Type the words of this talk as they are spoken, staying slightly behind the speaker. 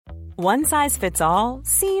One size fits all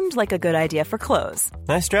seemed like a good idea for clothes.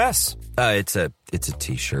 Nice dress. It's a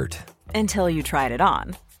t-shirt. Until you tried it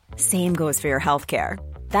on. Same goes for your healthcare.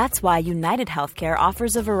 That's why United Healthcare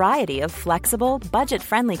offers a variety of flexible,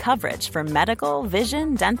 budget-friendly coverage for medical,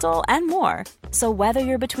 vision, dental, and more. So whether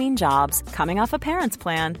you're between jobs, coming off a parent's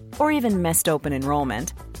plan, or even missed open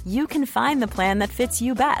enrollment, you can find the plan that fits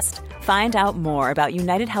you best. Find out more about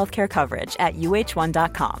United Healthcare coverage at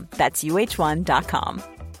uh1.com. That's uh1.com.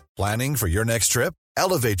 Planning for your next trip?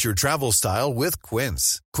 Elevate your travel style with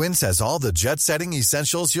Quince. Quince has all the jet-setting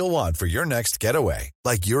essentials you'll want for your next getaway,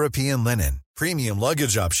 like European linen, premium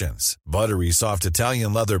luggage options, buttery soft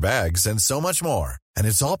Italian leather bags, and so much more. And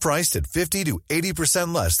it's all priced at 50 to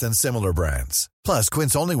 80% less than similar brands. Plus,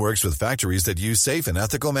 Quince only works with factories that use safe and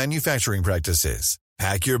ethical manufacturing practices.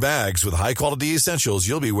 Pack your bags with high-quality essentials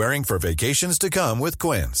you'll be wearing for vacations to come with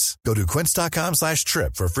Quince. Go to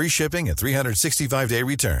quince.com/trip for free shipping and 365-day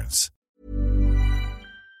returns.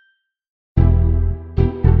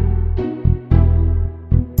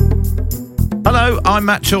 Hello, I'm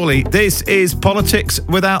Matt Chorley. This is Politics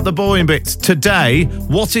Without the Boring Bits. Today,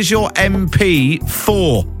 what is your MP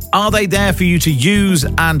for? Are they there for you to use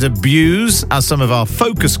and abuse, as some of our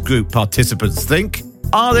focus group participants think?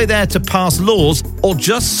 Are they there to pass laws or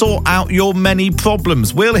just sort out your many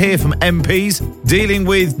problems? We'll hear from MPs dealing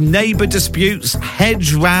with neighbour disputes,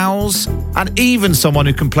 hedge rows, and even someone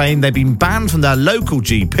who complained they'd been banned from their local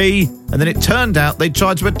GP, and then it turned out they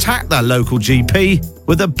tried to attack their local GP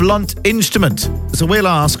with a blunt instrument. So we'll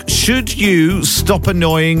ask, should you stop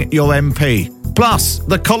annoying your MP? Plus,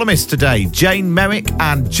 the columnists today, Jane Merrick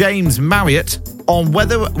and James Marriott, on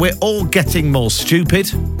whether we're all getting more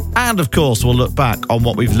stupid. And, of course, we'll look back on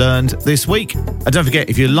what we've learned this week. And don't forget,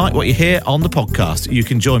 if you like what you hear on the podcast, you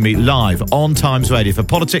can join me live on Times Radio for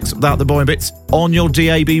Politics Without the Boring Bits on your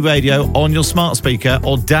DAB radio, on your smart speaker,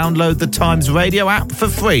 or download the Times Radio app for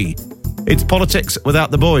free. It's Politics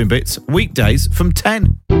Without the Boring Bits, weekdays from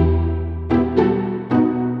 10.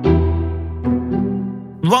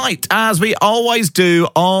 Right, as we always do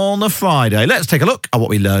on a Friday, let's take a look at what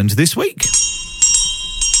we learned this week.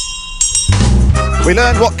 We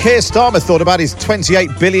learned what Keir Starmer thought about his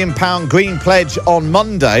 £28 billion Green Pledge on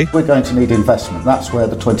Monday. We're going to need investment. That's where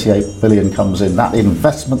the £28 billion comes in, that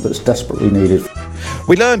investment that's desperately needed.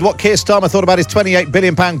 We learned what Keir Starmer thought about his £28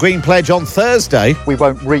 billion Green Pledge on Thursday. We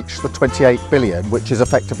won't reach the £28 billion, which is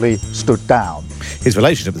effectively stood down. His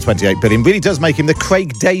relationship with £28 billion really does make him the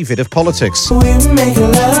Craig David of politics. We make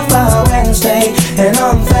love on Wednesday, and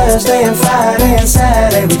on Thursday and Friday and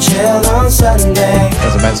Saturday we chill on Sunday.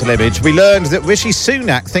 As a mental image, we learned that Rishi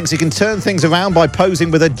Sunak thinks he can turn things around by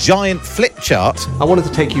posing with a giant flip chart. I wanted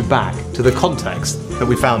to take you back to the context that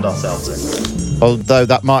we found ourselves in. Although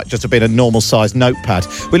that might just have been a normal-sized notepad.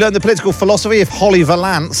 We learned the political philosophy of Holly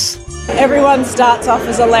Valance. Everyone starts off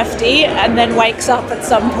as a lefty and then wakes up at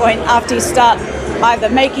some point after you start either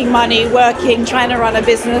making money, working, trying to run a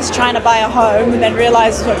business, trying to buy a home, and then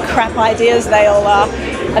realise what crap ideas they all are,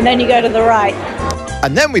 and then you go to the right.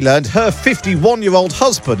 And then we learned her 51-year-old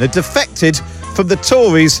husband had defected from the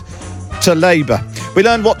Tories to Labour. We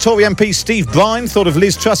learned what Tory MP Steve Brine thought of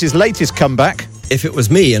Liz Truss's latest comeback. If it was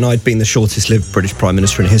me and I'd been the shortest-lived British Prime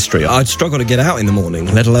Minister in history, I'd struggle to get out in the morning,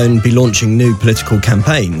 let alone be launching new political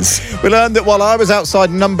campaigns. We learned that while I was outside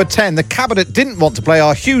number 10, the Cabinet didn't want to play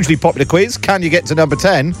our hugely popular quiz, Can You Get to Number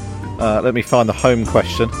 10? Let me find the home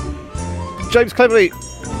question. James Cleverly,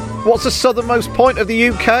 what's the southernmost point of the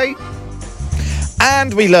UK?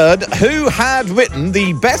 And we learned who had written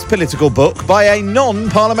the best political book by a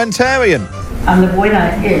non-parliamentarian. And the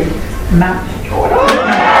winner is Matt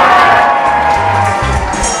Jordan.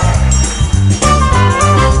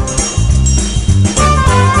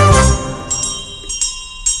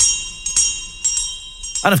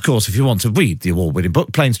 And of course, if you want to read the award-winning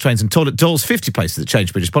book, Planes, Trains and Toilet Doors, 50 Places That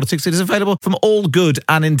Changed British Politics, it is available from all good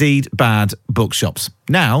and indeed bad bookshops.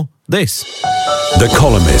 Now, this. The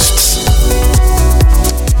Columnists.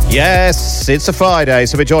 Yes, it's a Friday,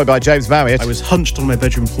 so we're joined by James Marriott. I was hunched on my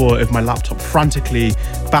bedroom floor with my laptop, frantically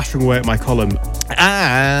battering away at my column.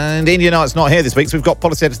 And India Knight's not here this week, so we've got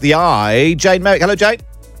Policy Editor of the Eye, Jane Merrick. Hello, Jane.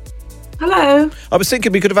 Hello. I was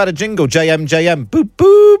thinking we could have had a jingle, JM, JM, boop,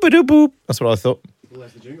 boop, ba-doop, boop. That's what I thought.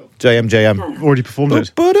 Where's the jingle? JM, JM. Already performed boop,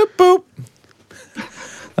 it. Boop, boop.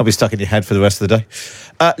 That'll be stuck in your head for the rest of the day.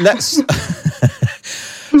 Let's...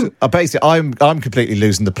 basically, I'm completely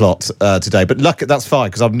losing the plot today, but that's fine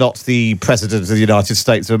because I'm not the President of the United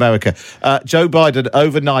States of America. Joe Biden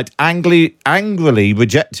overnight angrily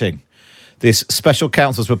rejecting this special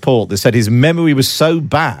counsel's report that said his memory was so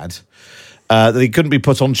bad that he couldn't be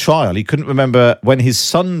put on trial. He couldn't remember when his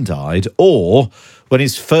son died or when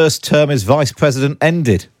his first term as vice president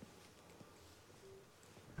ended.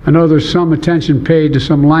 I know there's some attention paid to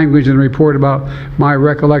some language in the report about my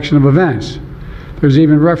recollection of events. There's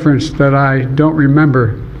even reference that I don't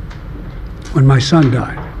remember when my son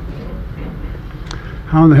died.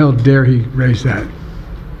 How in the hell dare he raise that?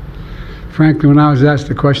 Frankly, when I was asked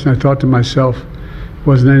the question, I thought to myself, it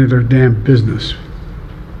wasn't any of their damn business.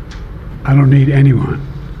 I don't need anyone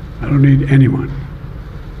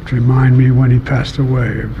to remind me when he passed away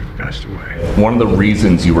or if he passed away. One of the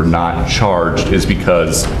reasons you were not charged is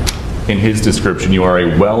because in his description, you are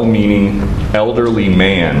a well-meaning elderly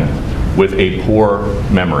man with a poor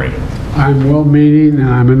memory. I'm well-meaning, and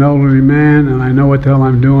I'm an elderly man, and I know what the hell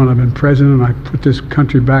I'm doing. I've been president. I put this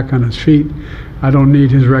country back on its feet. I don't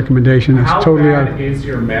need his recommendation. It's How totally bad is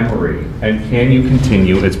your memory, and can you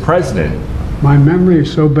continue as president? My memory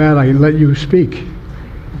is so bad, I let you speak.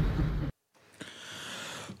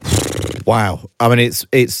 Wow. I mean,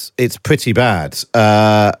 it's pretty bad.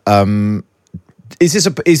 Is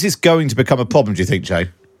this going to become a problem, do you think, Jay?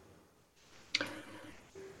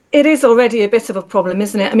 It is already a bit of a problem,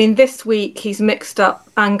 isn't it? I mean, this week he's mixed up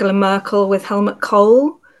Angela Merkel with Helmut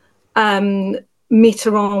Kohl,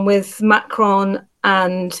 Mitterrand with Macron,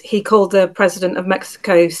 and he called the president of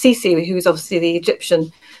Mexico, Sisi, who's obviously the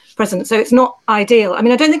Egyptian president. So it's not ideal. I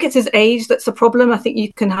mean, I don't think it's his age that's the problem. I think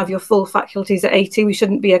you can have your full faculties at 80. We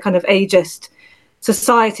shouldn't be a kind of ageist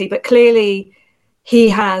society. But clearly he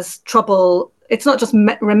has trouble. It's not just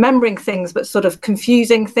remembering things, but sort of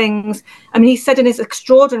confusing things. I mean, he said in his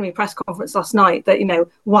extraordinary press conference last night that,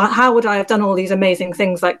 how would I have done all these amazing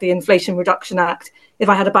things like the Inflation Reduction Act if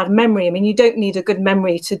I had a bad memory? I mean, you don't need a good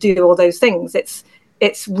memory to do all those things.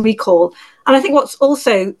 It's recall. And I think what's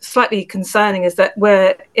also slightly concerning is that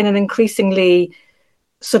we're in an increasingly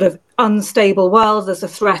sort of unstable world. There's a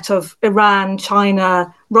threat of Iran,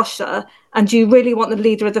 China, Russia. And do you really want the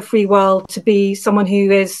leader of the free world to be someone who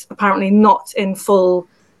is apparently not in full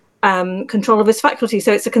control of his faculties?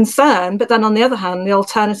 So it's a concern. But then on the other hand, the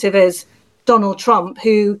alternative is Donald Trump,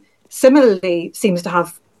 who similarly seems to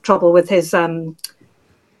have trouble with his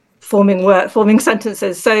forming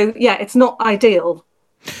sentences. So, yeah, it's not ideal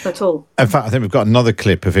at all. In fact, I think we've got another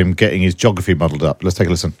clip of him getting his geography muddled up. Let's take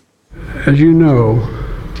a listen. As you know,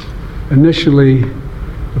 initially,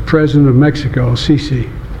 the president of Mexico, Sisi,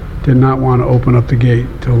 did not want to open up the gate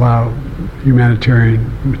to allow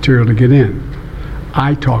humanitarian material to get in.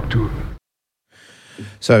 I talked to him.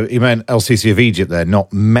 So he meant El-Sisi of Egypt there,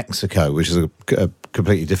 not Mexico, which is a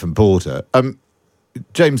completely different border.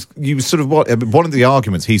 James, one of the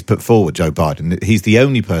arguments he's put forward, Joe Biden, he's the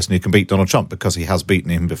only person who can beat Donald Trump because he has beaten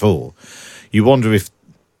him before. You wonder if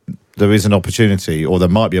there is an opportunity, or there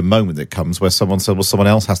might be a moment that comes where someone said, well, someone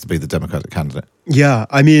else has to be the Democratic candidate. Yeah,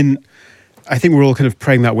 I mean, I think we're all kind of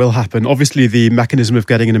praying that will happen. Obviously, the mechanism of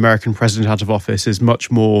getting an American president out of office is much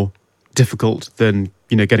more difficult than,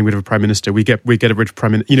 getting rid of a prime minister. We get rid of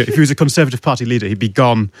prime minister. If he was a Conservative Party leader, he'd be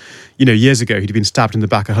gone, years ago. He'd been stabbed in the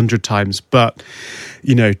back 100 times. But,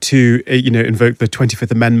 to invoke the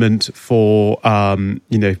 25th Amendment for,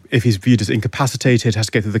 if he's viewed as incapacitated, has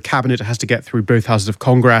to get through the cabinet, has to get through both houses of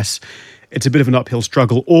Congress. It's a bit of an uphill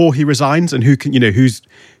struggle. Or he resigns, and who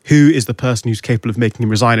is the person who's capable of making him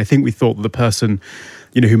resign? I think we thought that the person,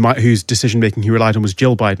 whose decision making he relied on was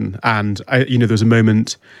Jill Biden. And there was a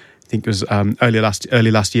moment, I think it was early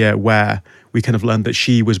last year, where we kind of learned that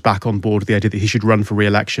she was back on board with the idea that he should run for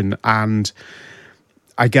re-election. And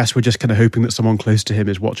I guess we're just kind of hoping that someone close to him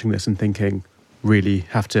is watching this and thinking, really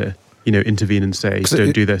have to, intervene and say,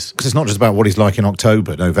 don't do this. Because it's not just about what he's like in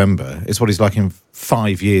October, November. It's what he's like in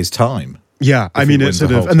 5 years' time. Yeah, I mean, it's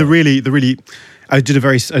sort of, and the really, I was doing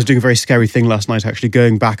a very scary thing last night, actually,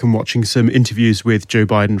 going back and watching some interviews with Joe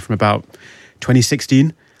Biden from about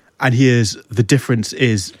 2016. And the difference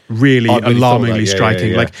is really alarmingly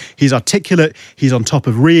striking. Yeah. Like, he's articulate, he's on top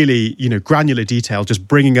of really, granular detail, just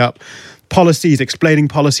bringing up policies, explaining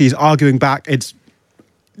policies, arguing back. It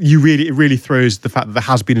really throws the fact that there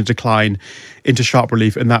has been a decline into sharp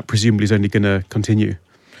relief, and that presumably is only going to continue.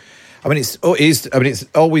 I mean, it's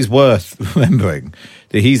always worth remembering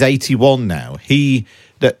that he's 81 now.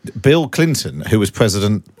 That Bill Clinton, who was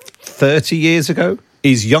president 30 years ago,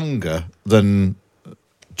 is younger than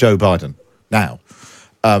Joe Biden now.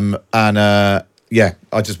 I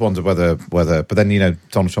just wonder whether, but then,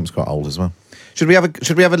 Donald Trump's quite old as well. Should we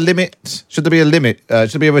have a limit? Should there be a limit?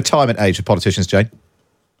 Should there be a retirement age for politicians, Jane?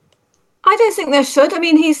 I don't think there should. I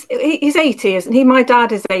mean, he's 80, isn't he? My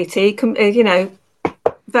dad is 80,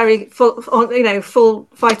 very full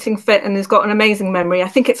fighting fit, and has got an amazing memory. I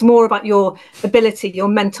think it's more about your ability, your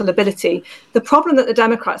mental ability. The problem that the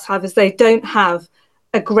Democrats have is they don't have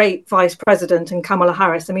a great vice president in Kamala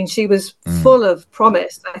Harris. I mean, she was full of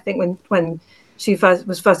promise, I think, when she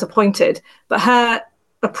was first appointed. But her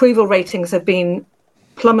approval ratings have been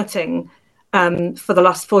plummeting for the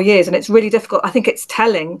last 4 years. And it's really difficult. I think it's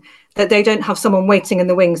telling that they don't have someone waiting in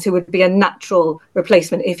the wings who would be a natural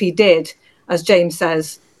replacement if he did, as James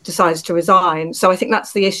says, decides to resign. So I think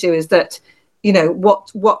that's the issue, is that, you know,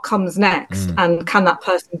 what comes next, and can that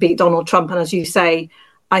person beat Donald Trump? And as you say,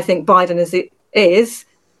 I think Biden is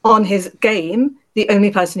on his game the only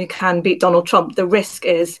person who can beat Donald Trump. The risk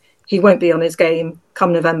is he won't be on his game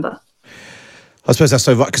come November. I suppose that's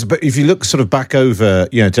so right, but if you look sort of back over,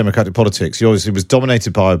 you know, Democratic politics, you obviously was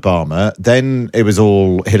dominated by Obama, then it was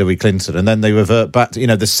all Hillary Clinton, and then they revert back to, you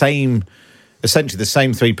know, essentially the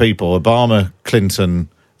same three people, Obama, Clinton,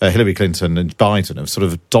 Hillary Clinton and Biden, have sort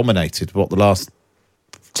of dominated, the last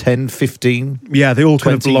 10, 15? Yeah, they all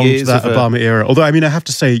kind of belong to that Obama era. Although, I mean, I have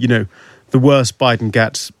to say, you know, the worse Biden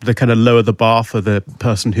gets, the kind of lower the bar for the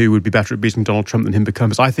person who would be better at beating Donald Trump than him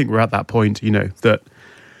becomes. I think we're at that point, you know, that,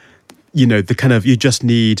 you know, the kind of, you just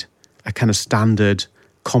need a kind of standard,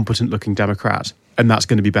 competent-looking Democrat, and that's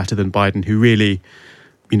going to be better than Biden, who really,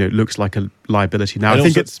 you know, looks like a liability. Now, I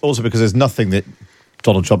think it's also because there's nothing that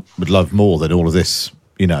Donald Trump would love more than all of this,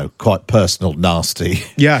 you know, quite personal, nasty.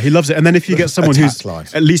 Yeah, he loves it. And then if you get someone who's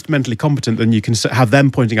at least mentally competent, then you can have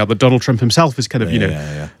them pointing out that Donald Trump himself is kind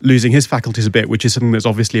of, losing his faculties a bit, which is something that's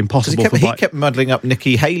obviously impossible. He kept muddling up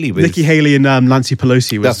Nikki Haley with... Nikki Haley and Nancy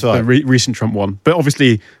Pelosi was the recent Trump one. But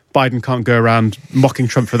obviously Biden can't go around mocking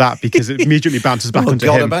Trump for that, because it immediately bounces back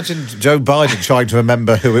onto him. Imagine Joe Biden trying to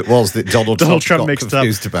remember who it was that Donald Trump got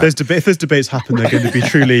confused about. If those debates happen, they're going to be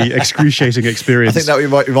truly excruciating experience. I think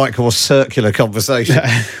that we might call a circular conversation.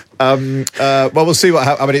 Well, we'll see what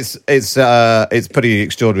happens. I mean, it's pretty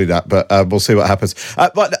extraordinary, that, but we'll see what happens.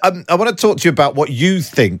 But I want to talk to you about what you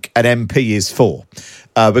think an MP is for.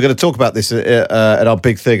 We're going to talk about this at our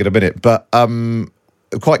big thing in a minute, but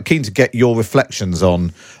quite keen to get your reflections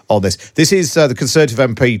on this. This is the Conservative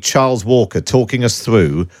MP Charles Walker talking us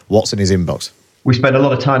through what's in his inbox. We spend a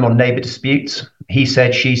lot of time on neighbour disputes. He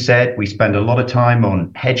said, she said. We spend a lot of time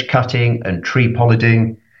on hedge cutting and tree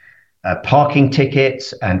pollinating, parking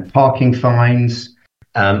tickets and parking fines.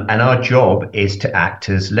 And our job is to act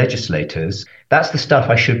as legislators. That's the stuff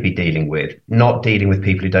I should be dealing with, not dealing with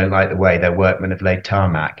people who don't like the way their workmen have laid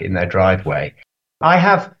tarmac in their driveway. I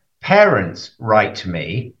have parents write to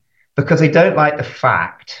me because they don't like the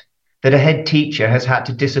fact that a head teacher has had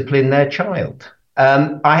to discipline their child.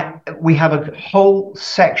 We have a whole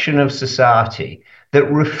section of society that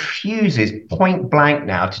refuses point blank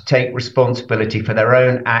now to take responsibility for their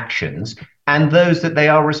own actions and those that they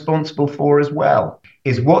are responsible for as well.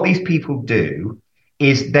 Is what these people do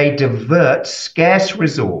is they divert scarce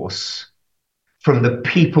resource from the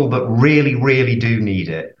people that really, really do need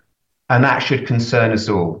it. And that should concern us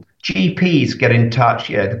all. GPs get in touch.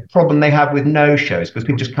 The problem they have with no-shows, because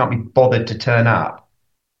people just can't be bothered to turn up.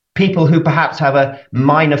 People who perhaps have a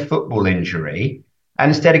minor football injury, and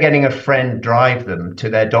instead of getting a friend drive them to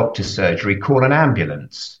their doctor's surgery, call an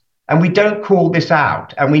ambulance. And we don't call this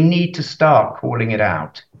out, and we need to start calling it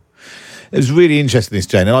out. It was really interesting, this,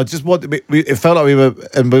 Jane, and I just wanted, it felt like we were,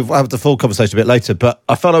 and we'll have the full conversation a bit later, but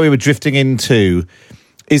I felt like we were drifting into,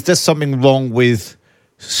 is there something wrong with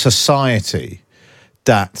society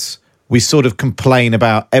that we sort of complain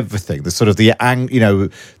about everything? The sort of the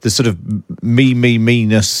sort of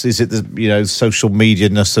me-ness. Is it the social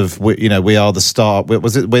media-ness of we are the star?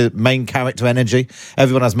 Was it with main character energy?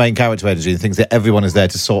 Everyone has main character energy and thinks that everyone is there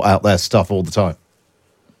to sort out their stuff all the time.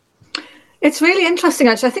 It's really interesting,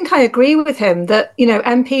 actually. I think I agree with him that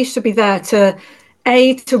MPs should be there to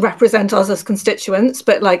represent us as constituents,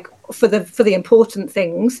 but for the important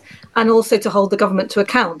things, and also to hold the government to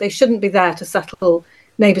account. They shouldn't be there to settle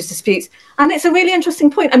neighbours' disputes. And it's a really interesting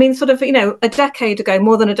point. I mean, a decade ago,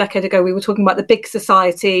 more than a decade ago, we were talking about the big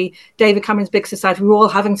society, David Cameron's big society. We were all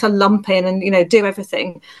having to lump in and, do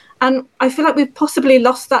everything. And I feel like we've possibly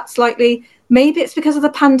lost that slightly. Maybe it's because of the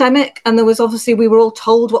pandemic, and we were all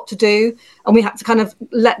told what to do, and we had to kind of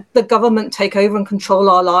let the government take over and control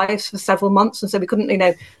our lives for several months. And so we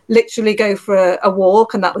couldn't, literally go for a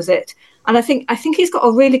walk, and that was it. And I think he's got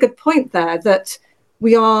a really good point there, that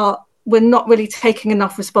we're not really taking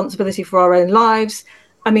enough responsibility for our own lives.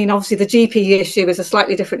 I mean, obviously the GP issue is a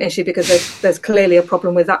slightly different issue, because there's clearly a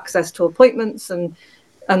problem with access to appointments and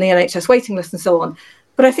the NHS waiting list and so on.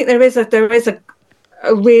 But I think there is a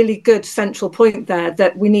really good central point there,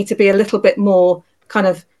 that we need to be a little bit more kind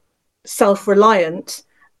of self-reliant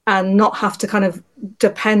and not have to kind of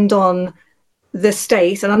depend on the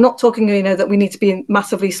state. And I'm not talking, that we need to be a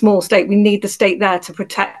massively small state. We need the state there to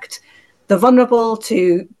protect the vulnerable,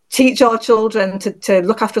 to teach our children, to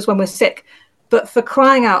look after us when we're sick. But for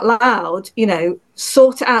crying out loud,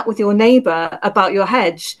 sort it out with your neighbour about your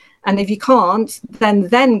hedge. And if you can't,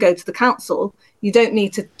 then go to the council. You don't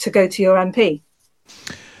need to go to your MP.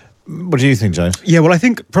 What do you think, James? Yeah, well, I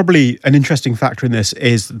think probably an interesting factor in this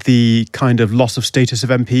is the kind of loss of status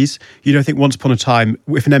of MPs. I think once upon a time,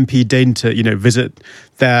 if an MP deigned to, visit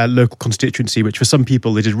their local constituency, which for some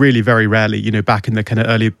people they did really very rarely, back in the kind of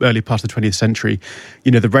early part of the 20th century,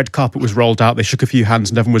 the red carpet was rolled out, they shook a few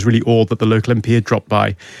hands and everyone was really awed that the local MP had dropped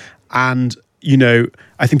by. And,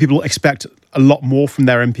 I think people expect a lot more from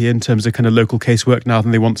their MP in terms of kind of local casework now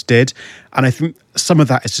than they once did. And I think some of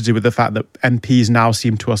that is to do with the fact that MPs now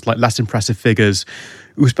seem to us like less impressive figures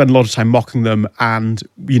who spend a lot of time mocking them. And,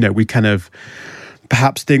 we kind of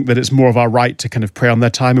perhaps think that it's more of our right to kind of prey on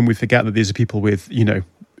their time. And we forget that these are people with,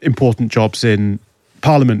 important jobs in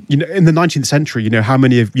Parliament. In the 19th century,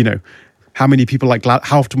 how many people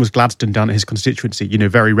how often was Gladstone down at his constituency?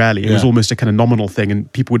 Very rarely. It was almost a kind of nominal thing,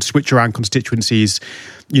 and people would switch around constituencies,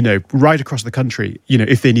 right across the country,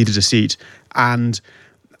 if they needed a seat. And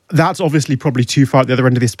that's obviously probably too far at the other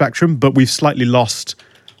end of the spectrum, but we've slightly lost,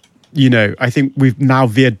 I think we've now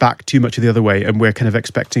veered back too much of the other way, and we're kind of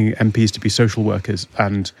expecting MPs to be social workers,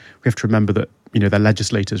 and we have to remember that, they're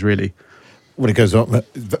legislators, really. When it goes on,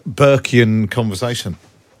 Burkean conversation.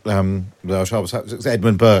 It's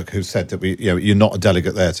Edmund Burke who said that you're not a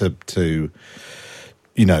delegate there to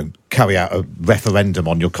carry out a referendum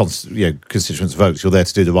on your constituents' votes. You're there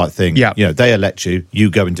to do the right thing. Yeah. They elect you. You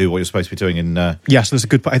go and do what you're supposed to be doing. Yes, that's a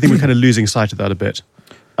good point. I think we're kind of losing sight of that a bit.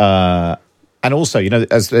 And also,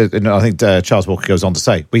 as I think Charles Walker goes on to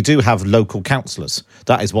say, we do have local councillors.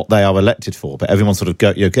 That is what they are elected for. But everyone sort of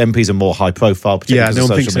MPs are more high profile, particularly no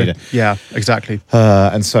one social media. So. Yeah, exactly.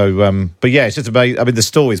 And so, but yeah, it's just amazing. I mean, the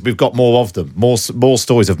stories, we've got more of them, more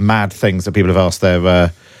stories of mad things that people have asked their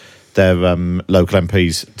local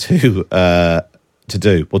MPs to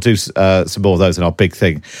do. We'll do some more of those in our big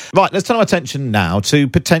thing. Right, let's turn our attention now to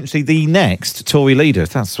potentially the next Tory leader.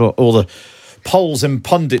 That's what all the polls and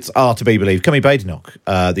pundits are to be believed. Kemi Badenoch,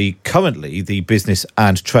 currently the Business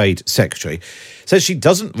and Trade Secretary, says she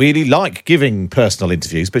doesn't really like giving personal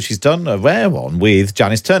interviews, but she's done a rare one with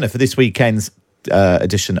Janice Turner for this weekend's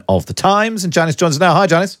edition of The Times. And Janice joins us now. Hi,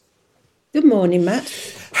 Janice. Good morning, Matt.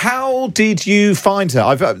 How did you find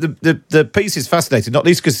her? The piece is fascinating, not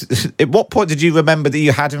least because at what point did you remember that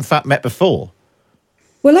you had in fact met before?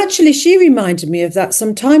 Well, actually, she reminded me of that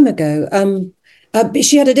some time ago. But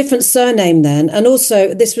she had a different surname then. And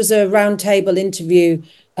also, this was a roundtable interview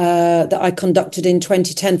that I conducted in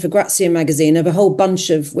 2010 for Grazia magazine of a whole bunch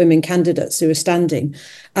of women candidates who were standing.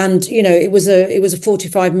 And, it was a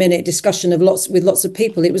 45-minute discussion with lots of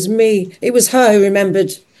people. It was her who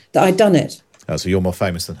remembered that I'd done it. Oh, so you're more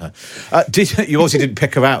famous than her. You also didn't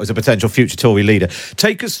pick her out as a potential future Tory leader.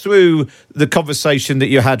 Take us through the conversation that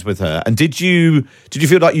you had with her. And did you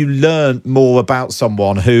feel like you learned more about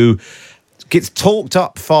someone who gets talked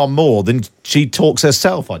up far more than she talks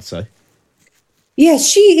herself, I'd say? Yes,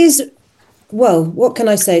 she is, well, what can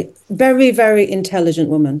I say? Very, very intelligent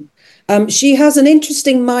woman. She has an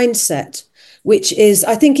interesting mindset, which is,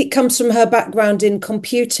 I think it comes from her background in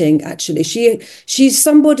computing, actually. She's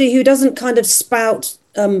somebody who doesn't kind of spout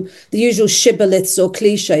the usual shibboleths or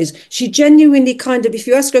cliches. She genuinely kind of, if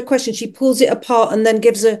you ask her a question, she pulls it apart and then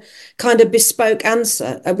gives a kind of bespoke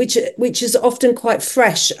answer, which is often quite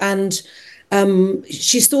fresh, and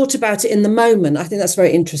she's thought about it in the moment. I think that's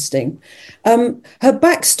very interesting. Her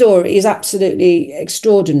backstory is absolutely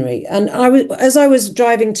extraordinary. And as I was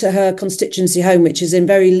driving to her constituency home, which is in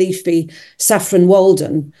very leafy Saffron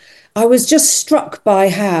Walden, I was just struck by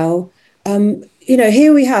how,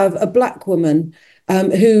 here we have a black woman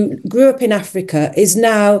who grew up in Africa, is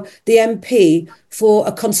now the MP for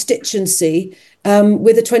a constituency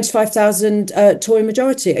with a 25,000 Tory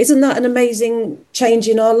majority. Isn't that an amazing change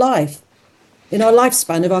in our life? In our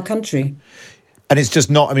lifespan of our country. And it's just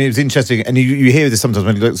not, it was interesting, and you hear this sometimes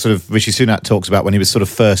when you look, sort of Rishi Sunak talks about when he was sort of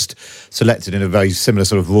first selected in a very similar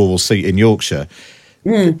sort of rural seat in Yorkshire.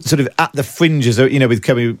 Sort of at the fringes, with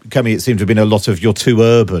Kemi, it seemed to have been a lot of you're too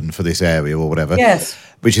urban for this area or whatever. Yes.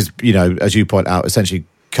 Which is, as you point out, essentially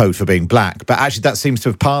code for being black. But actually that seems to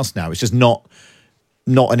have passed now. It's just not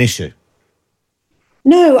an issue.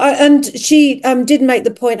 No, and she did make the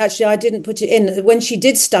point, actually, I didn't put it in, when she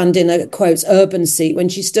did stand in a, quote, urban seat, when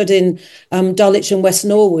she stood in Dulwich and West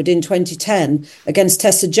Norwood in 2010 against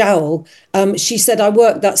Tessa Jowell, she said, I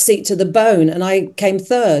worked that seat to the bone and I came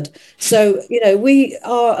third. So, we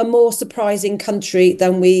are a more surprising country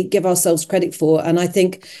than we give ourselves credit for. And I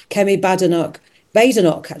think Kemi Badenoch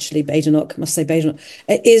Badenoch, I must say Badenoch,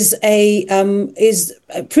 is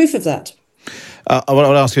proof of that. I want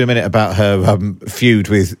to ask you in a minute about her feud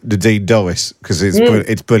with Nadine Dorries, because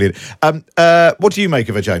it's brilliant. What do you make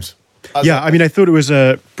of her, James? Yeah, I mean, I thought it was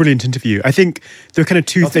a brilliant interview. I think there are kind of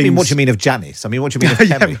two things. What do you mean of Janice? I mean, what do you mean of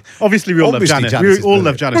Kemi? Obviously, we all love Janice. We all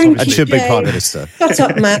love Janice, obviously. And should be Prime Minister. Shut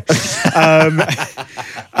up, Matt.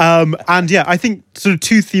 And yeah, I think sort of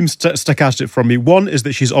two themes stuck out from me. One is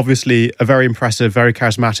that she's obviously a very impressive, very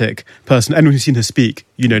charismatic person. Anyone who's seen her speak,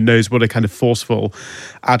 knows what a kind of forceful,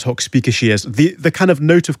 ad hoc speaker she is. The kind of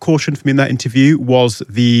note of caution for me in that interview was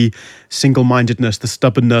the single-mindedness, the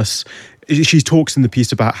stubbornness. She talks in the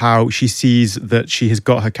piece about how she sees that she has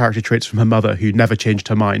got her character traits from her mother, who never changed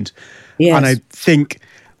her mind. Yes. And I think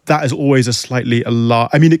that is always a slightly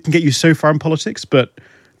I mean, it can get you so far in politics, but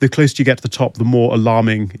the closer you get to the top, the more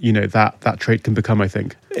alarming, that trait can become, I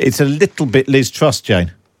think. It's a little bit Liz Truss,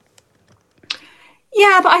 Jane.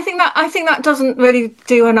 Yeah, but I think that doesn't really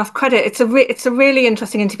do enough credit. It's a really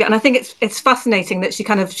interesting interview, and I think it's fascinating that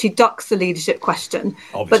she ducks the leadership question.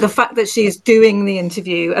 Obviously. But the fact that she is doing the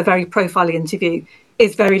interview, a very profile interview,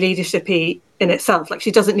 is very leadershipy in itself. Like,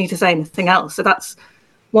 she doesn't need to say anything else. So that's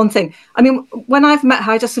one thing. I mean, when I've met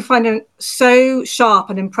her, I just find her so sharp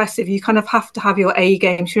and impressive. You kind of have to have your A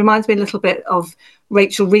game. She reminds me a little bit of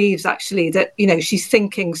Rachel Reeves, actually, that she's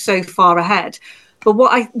thinking so far ahead. But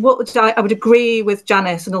what I would agree with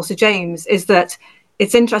Janice and also James is that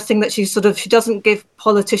it's interesting that she doesn't give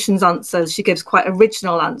politicians answers. She gives quite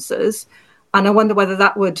original answers. And I wonder whether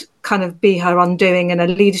that would kind of be her undoing in a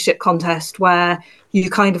leadership contest where you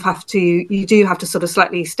do have to sort of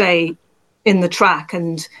slightly stay in the track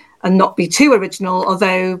and not be too original,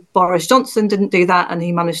 although Boris Johnson didn't do that and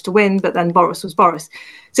he managed to win, but then Boris was Boris.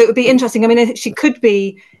 So it would be interesting. I mean, she could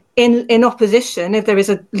be in opposition if there is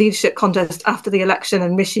a leadership contest after the election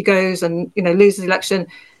and Rishi goes and loses the election.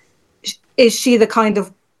 Is she the kind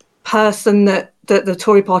of person that the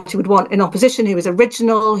Tory party would want in opposition, who is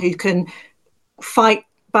original, who can fight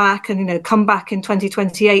back and come back in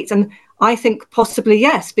 2028? And I think possibly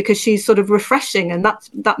yes, because she's sort of refreshing, and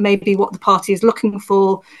that may be what the party is looking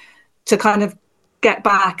for, to kind of get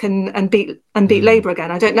back and beat Labour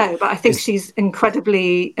again. I don't know, but I think she's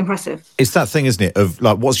incredibly impressive. It's that thing, isn't it, of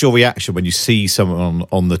like, what's your reaction when you see someone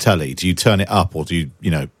on the telly? Do you turn it up or do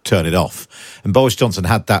you turn it off? And Boris Johnson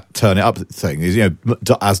had that turn it up thing,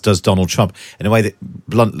 as does Donald Trump, in a way that,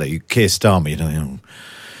 bluntly, Keir Starmer,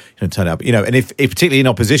 turn it up, and if particularly in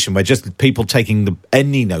opposition, where just people taking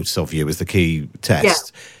any notes of you is the key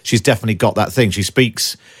test. Yeah. She's definitely got that thing. She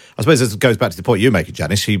speaks. I suppose this goes back to the point you make,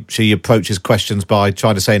 Janice. She approaches questions by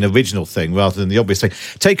trying to say an original thing rather than the obvious thing.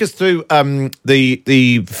 Take us through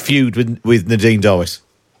the feud with Nadine Dorries.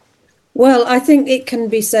 Well, I think it can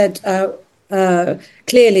be said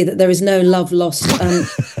clearly that there is no love lost.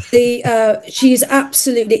 She's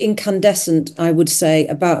absolutely incandescent, I would say,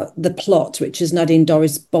 about the plot, which is Nadine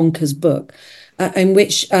Dorries' bonkers book, in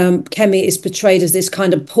which Kemi is portrayed as this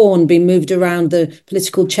kind of pawn being moved around the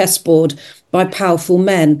political chessboard by powerful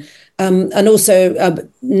men. And also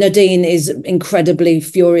Nadine is incredibly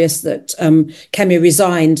furious that Kemi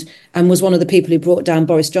resigned and was one of the people who brought down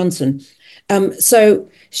Boris Johnson. So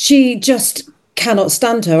she just cannot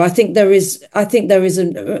stand her. I think there is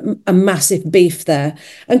a massive beef there,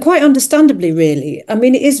 and quite understandably, really. I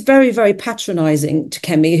mean, it is very, very patronising to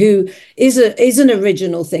Kemi, who is an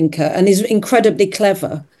original thinker and is incredibly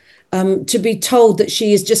clever, to be told that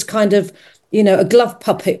she is just kind of a glove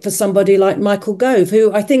puppet for somebody like Michael Gove,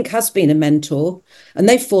 who I think has been a mentor, and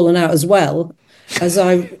they've fallen out as well,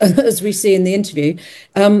 as we see in the interview.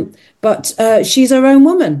 But she's her own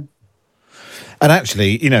woman. And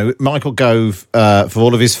actually, Michael Gove, for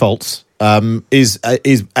all of his faults, is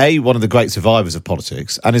one of the great survivors of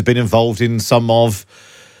politics and has been involved in some of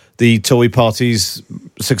the Tory party's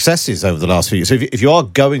successes over the last few years. So if you are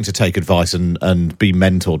going to take advice and be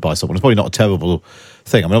mentored by someone, it's probably not a terrible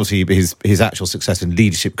thing. I mean, obviously his actual success in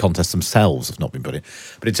leadership contests themselves have not been brilliant.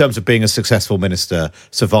 But in terms of being a successful minister,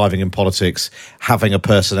 surviving in politics, having a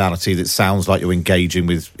personality that sounds like you're engaging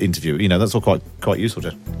with interview, that's all quite useful,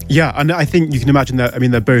 Jeff. Yeah, and I think you can imagine that. I mean,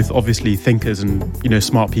 they're both obviously thinkers and,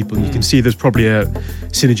 smart people, and you can see there's probably a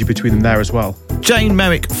synergy between them there as well. Jane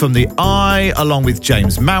Merrick from The Eye, along with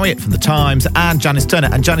James Marriott from The Times, and Janice Turner.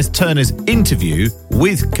 And Janice Turner's interview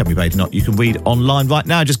with Kemi Badenoch you can read online right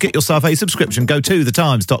now. Just get yourself a subscription. Go to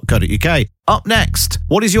thetimes.co.uk. Up next,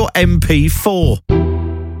 what is your MP4?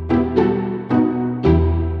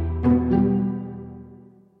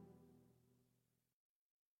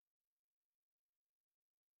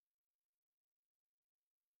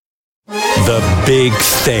 The Big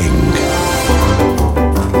Thing.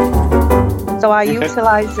 So I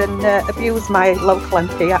utilise and abuse my local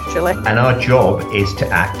MP, actually. And our job is to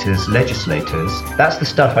act as legislators. That's the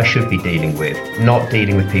stuff I should be dealing with, not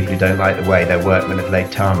dealing with people who don't like the way their workmen have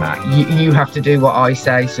laid tarmac. You have to do what I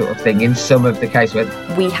say, sort of thing, in some of the case.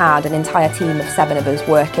 We had an entire team of 7 of us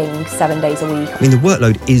working 7 days a week. I mean, the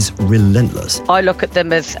workload is relentless. I look at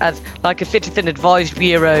them as like a citizen advised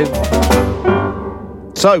bureau.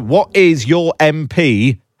 So, what is your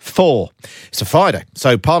MP for? It's a Friday,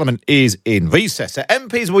 so Parliament is in recess. So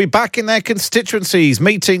MPs will be back in their constituencies,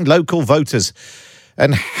 meeting local voters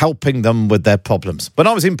and helping them with their problems. When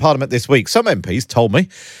I was in Parliament this week, some MPs told me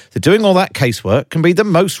that doing all that casework can be the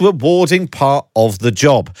most rewarding part of the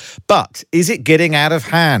job. But is it getting out of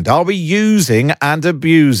hand? Are we using and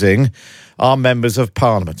abusing our members of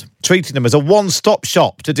Parliament, treating them as a one-stop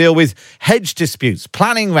shop to deal with hedge disputes,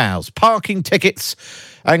 planning rows, parking tickets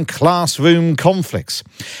and classroom conflicts?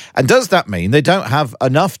 And does that mean they don't have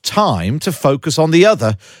enough time to focus on the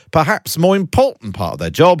other, perhaps more important part of their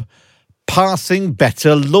job, passing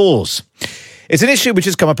better laws? It's an issue which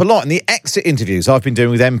has come up a lot in the exit interviews I've been doing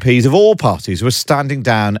with MPs of all parties who are standing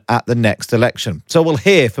down at the next election. So we'll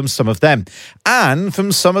hear from some of them and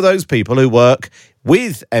from some of those people who work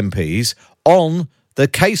with MPs on the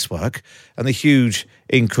casework and the huge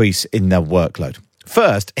increase in their workload.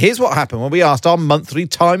 First, here's what happened when we asked our monthly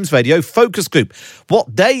Times Radio focus group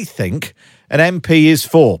what they think an MP is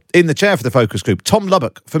for. In the chair for the focus group, Tom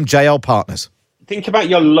Lubbock from JL Partners. Think about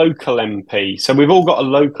your local MP. So we've all got a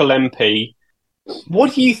local MP.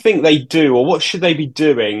 What do you think they do, or what should they be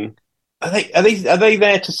doing? Are they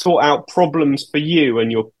there to sort out problems for you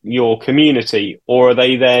and your community, or are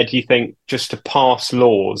they there, do you think, just to pass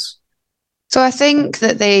laws? So I think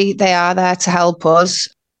that they are there to help us.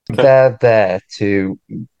 They're there to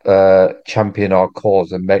champion our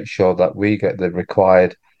cause and make sure that we get the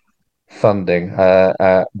required funding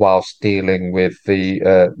whilst dealing with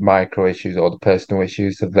the micro issues or the personal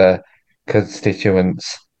issues of their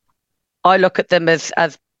constituents. I look at them as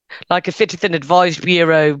like a citizen advised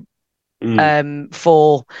bureau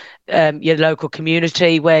for your local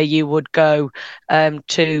community, where you would go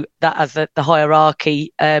to that as the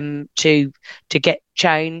hierarchy to get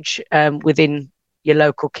change within your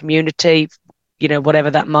local community,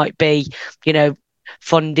 whatever that might be,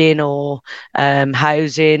 funding or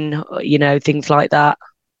housing, things like that.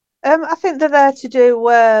 I think they're there to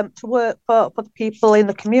work for the people in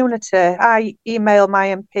the community. I email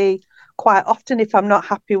my MP quite often if I'm not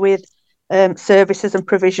happy with services and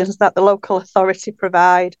provisions that the local authority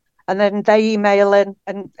provide, and then they email and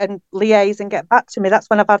liaise and get back to me.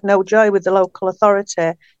 That's when I've had no joy with the local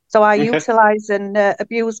authority. So I utilise and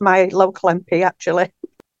abuse my local MP, actually.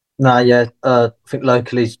 I think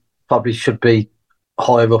locally probably should be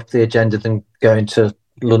higher up the agenda than going to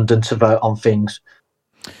London to vote on things.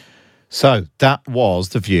 So that was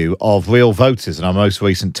the view of Real Voters in our most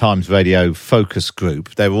recent Times Radio focus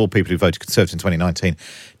group. They were all people who voted Conservative in 2019,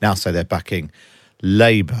 now say they're backing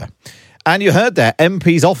Labour. And you heard there,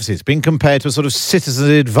 MPs' offices being compared to a sort of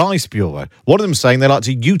citizen advice bureau. One of them saying they like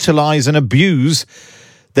to utilise and abuse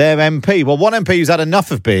their MP. Well, one MP who's had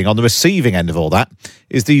enough of being on the receiving end of all that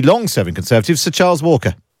is the long-serving Conservative, Sir Charles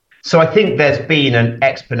Walker. So I think there's been an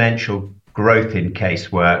exponential growth in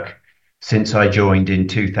casework since I joined in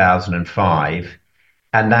 2005.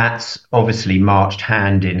 And that's obviously marched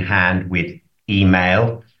hand in hand with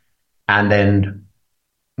email. And then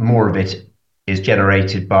more of it is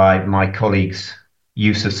generated by my colleagues'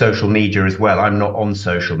 use of social media as well. I'm not on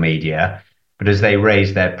social media, but as they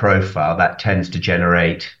raise their profile, that tends to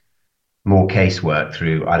generate more casework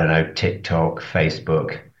through, TikTok,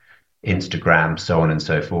 Facebook, Instagram, so on and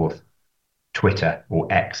so forth. Twitter, or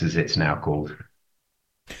X as it's now called.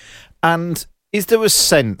 And is there a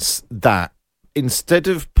sense that instead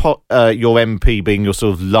of your MP being your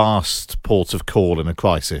sort of last port of call in a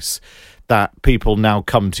crisis, that people now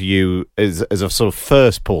come to you as a sort of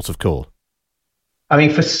first port of call? I mean,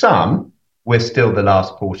 for some, we're still the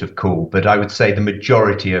last port of call, but I would say the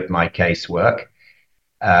majority of my casework,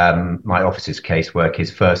 my office's casework, is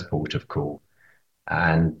first port of call.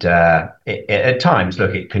 And at times,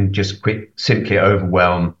 it can just simply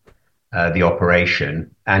overwhelm the operation.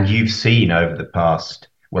 And you've seen I've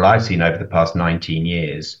seen over the past 19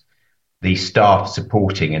 years, the staff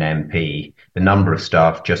supporting an MP, the number of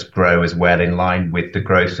staff just grow as well in line with the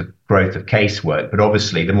growth of casework. But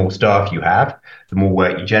obviously, the more staff you have, the more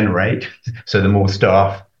work you generate. So the more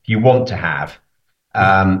staff you want to have.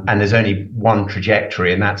 And there's only one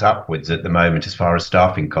trajectory, and that's upwards at the moment as far as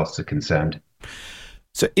staffing costs are concerned.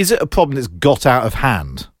 So is it a problem that's got out of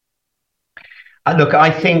hand? Look,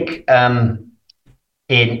 I think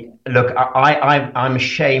in Look, I'm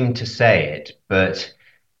ashamed to say it, but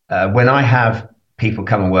when I have people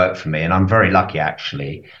come and work for me, and I'm very lucky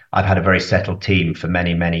actually, I've had a very settled team for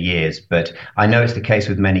many, many years, but I know it's the case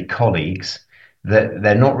with many colleagues that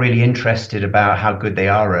they're not really interested about how good they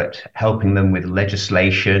are at helping them with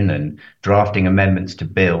legislation and drafting amendments to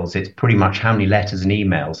bills. It's pretty much how many letters and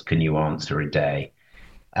emails can you answer a day?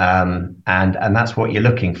 And that's what you're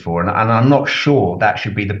looking for. And I'm not sure that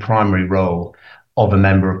should be the primary role of a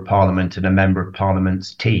member of parliament and a member of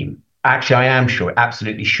parliament's team. Actually, I am sure it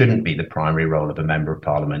absolutely shouldn't be the primary role of a member of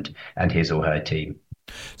parliament and his or her team.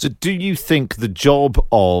 So do you think the job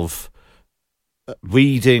of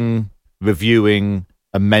reading, reviewing,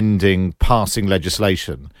 amending, passing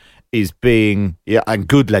legislation is being, and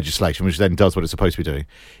good legislation, which then does what it's supposed to be doing,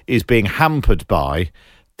 is being hampered by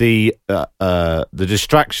the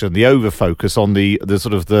distraction, the overfocus on the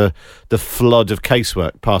sort of the flood of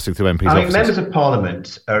casework passing through MPs' offices? Members of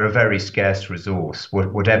Parliament are a very scarce resource,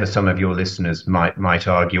 whatever some of your listeners might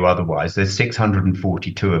argue otherwise. There's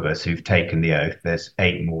 642 of us who've taken the oath. There's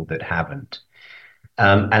 8 more that haven't.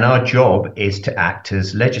 And our job is to act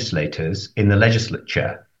as legislators in the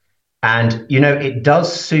legislature. And, it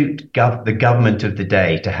does suit the government of the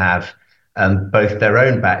day to have both their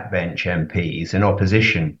own backbench MPs and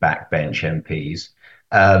opposition backbench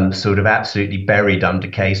MPs sort of absolutely buried under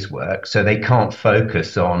casework, so they can't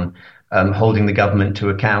focus on holding the government to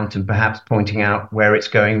account and perhaps pointing out where it's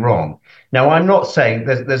going wrong. Now, I'm not saying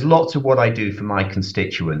there's lots of what I do for my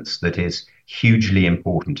constituents that is hugely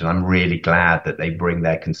important, and I'm really glad that they bring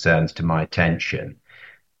their concerns to my attention.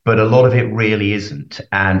 But a lot of it really isn't.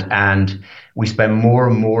 And we spend more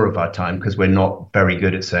and more of our time, because we're not very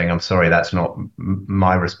good at saying, I'm sorry, that's not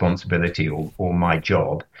my responsibility or my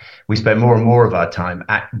job. We spend more and more of our time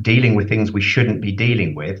dealing with things we shouldn't be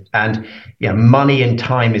dealing with. And money and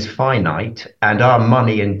time is finite, and our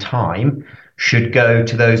money and time should go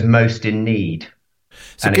to those most in need.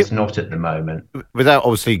 So it's not at the moment. Without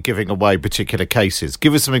obviously giving away particular cases,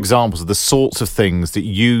 give us some examples of the sorts of things that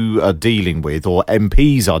you are dealing with or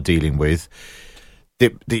MPs are dealing with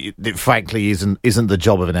that frankly isn't the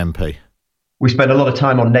job of an MP. We spend a lot of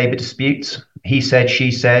time on neighbour disputes. He said,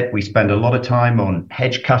 she said. We spend a lot of time on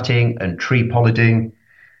hedge cutting and tree pollarding,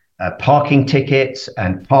 parking tickets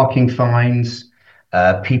and parking fines,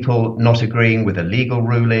 people not agreeing with a legal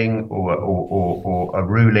ruling or a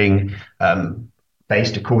ruling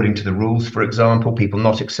based according to the rules, for example, people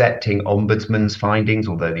not accepting ombudsman's findings,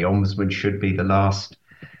 although the ombudsman should be the last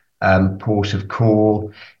port of call.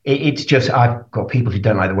 It's just, I've got people who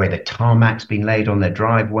don't like the way the tarmac's been laid on their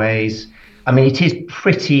driveways. I mean, it is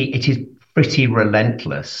pretty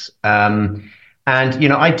relentless. And,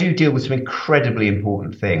 I do deal with some incredibly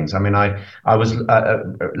important things. I mean, I was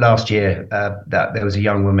last year that there was a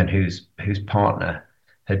young woman whose partner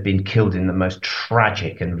had been killed in the most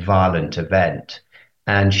tragic and violent event.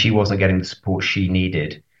 And she wasn't getting the support she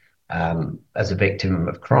needed as a victim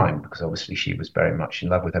of crime, because obviously she was very much in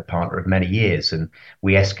love with her partner of many years. And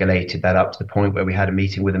we escalated that up to the point where we had a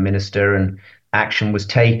meeting with a minister and action was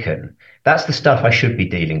taken. That's the stuff I should be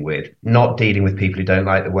dealing with, not dealing with people who don't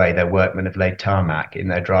like the way their workmen have laid tarmac in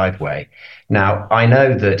their driveway. Now, I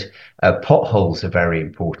know that potholes are very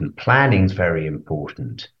important, planning's very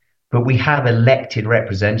important. But we have elected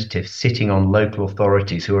representatives sitting on local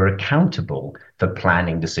authorities who are accountable for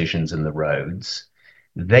planning decisions in the roads.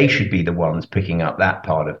 They should be the ones picking up that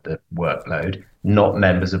part of the workload, not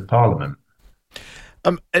members of Parliament.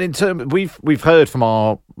 And in terms, we've heard from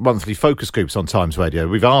our monthly focus groups on Times Radio.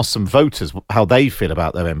 We've asked some voters how they feel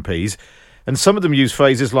about their MPs, and some of them use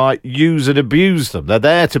phrases like use and abuse them. They're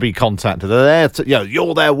there to be contacted. They're there to,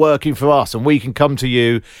 you're there working for us, and we can come to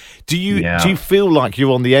you. Do you feel like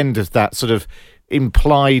you're on the end of that sort of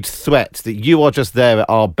implied threat that you are just there at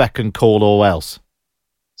our beck and call or else?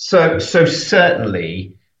 So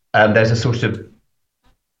certainly, there's a sort of,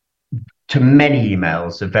 to many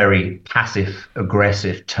emails, a very passive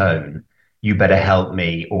aggressive tone. You better help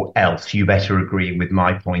me, or else. You better agree with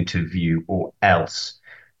my point of view, or else.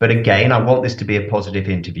 But again, I want this to be a positive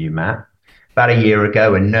interview, Matt. About a year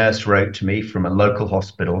ago, a nurse wrote to me from a local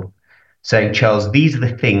hospital saying, Charles, these are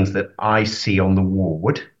the things that I see on the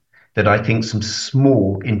ward that I think some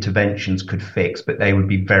small interventions could fix, but they would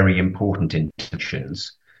be very important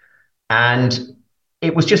interventions. And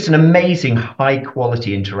it was just an amazing high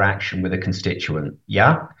quality interaction with a constituent,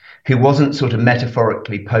 who wasn't sort of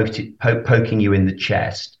metaphorically poking you in the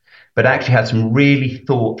chest, but actually had some really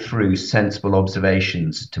thought through, sensible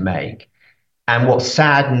observations to make. And what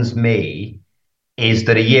saddens me is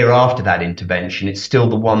that a year after that intervention, it's still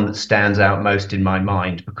the one that stands out most in my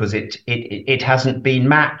mind, because it hasn't been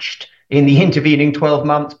matched. in the intervening 12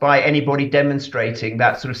 months by anybody demonstrating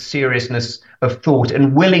that sort of seriousness of thought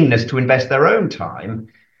and willingness to invest their own time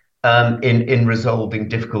in resolving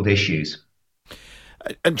difficult issues.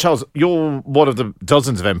 And Charles, you're one of the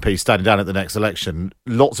dozens of MPs standing down at the next election.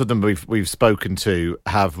 Lots of them we've spoken to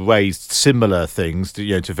have raised similar things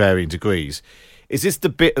to varying degrees. Is this the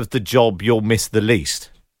bit of the job you'll miss the least?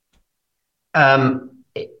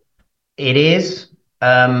 It is.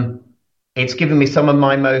 It's given me some of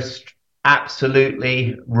my most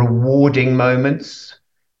absolutely rewarding moments.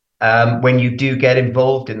 When you do get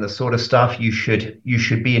involved in the sort of stuff you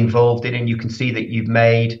should be involved in, and you can see that you've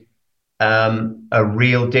made a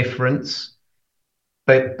real difference,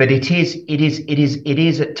 but it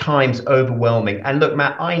is at times overwhelming. And look,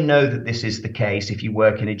 Matt, I know that this is the case if you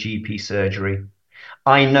work in a GP surgery.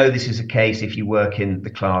 I know this is a case if you work in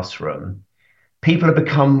the classroom. People have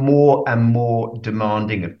become more and more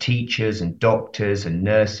demanding of teachers and doctors and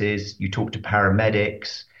nurses. You talk to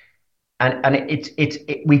paramedics. And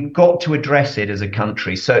we've got to address it as a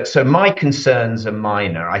country. So my concerns are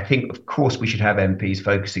minor. I think, of course, we should have MPs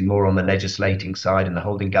focusing more on the legislating side and the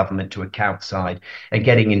holding government to account side and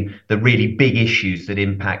getting in the really big issues that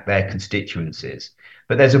impact their constituencies.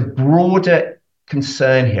 But there's a broader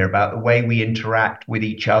concern here about the way we interact with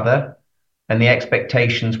each other and the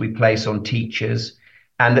expectations we place on teachers.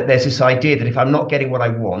 And that there's this idea that if I'm not getting what I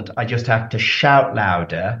want, I just have to shout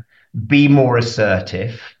louder, be more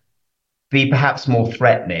assertive, be perhaps more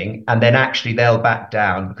threatening, and then actually they'll back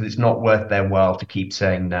down because it's not worth their while to keep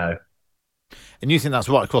saying no. And you think that's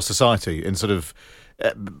right across society in sort of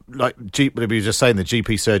like we were just saying, the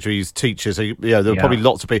GP surgeries, teachers, there are probably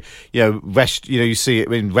lots of people, you see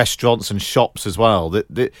it in restaurants and shops as well.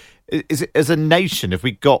 Is it, as a nation, have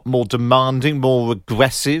we got more demanding, more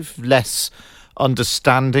aggressive, less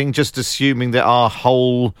understanding, just assuming that our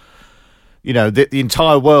whole, the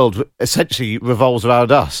entire world essentially revolves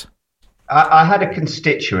around us? I had a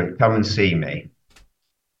constituent come and see me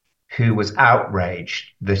who was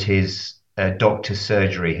outraged that his doctor's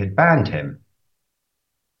surgery had banned him.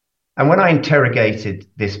 And when I interrogated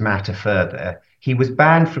this matter further, he was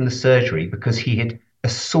banned from the surgery because he had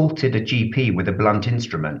assaulted a GP with a blunt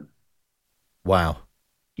instrument. Wow.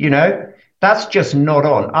 That's just not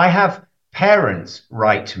on. I have parents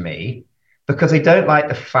write to me because they don't like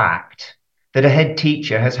the fact that a head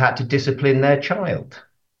teacher has had to discipline their child.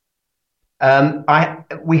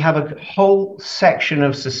 We have a whole section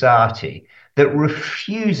of society that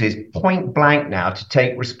refuses point blank now to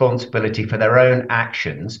take responsibility for their own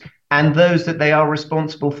actions and those that they are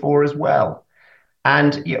responsible for as well.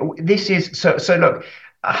 And this is so look,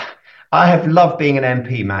 I have loved being an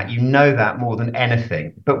MP, Matt. You know that more than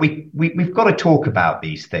anything. But we've got to talk about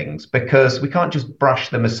these things because we can't just brush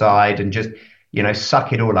them aside and just,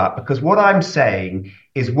 suck it all up. Because what I'm saying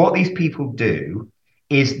is what these people do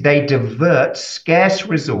is they divert scarce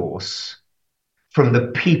resource from the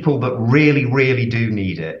people that really, really do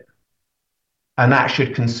need it. And that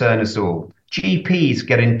should concern us all. GPs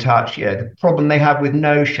get in touch, the problem they have with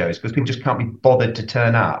no-shows because people just can't be bothered to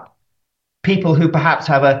turn up. People who perhaps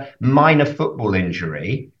have a minor football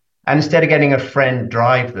injury and instead of getting a friend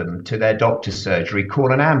drive them to their doctor's surgery,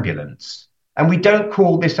 call an ambulance. And we don't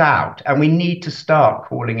call this out, and we need to start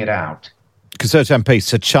calling it out. Conservative MP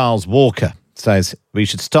Sir Charles Walker says we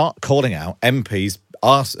should start calling out MPs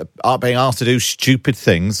are being asked to do stupid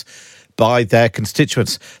things by their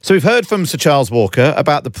constituents. So we've heard from Sir Charles Walker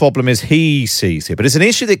about the problem as he sees it, but it's an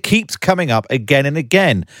issue that keeps coming up again and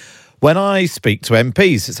again when I speak to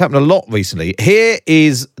MPs. It's happened a lot recently. Here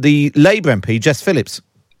is the Labour MP, Jess Phillips.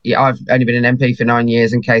 Yeah, I've only been an MP for 9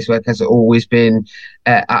 years and casework has always been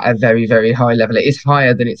at a very, very high level. It is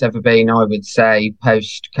higher than it's ever been, I would say,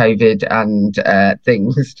 post-COVID and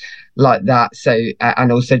things like that. So,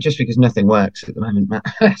 and also just because nothing works at the moment,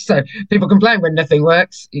 Matt. So people complain when nothing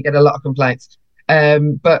works. You get a lot of complaints.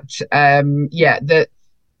 Most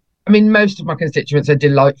of my constituents are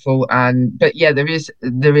delightful. But there is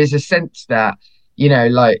a sense that, you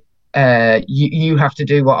have to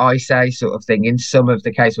do what I say sort of thing in some of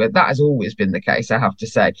the case where that has always been the case, I have to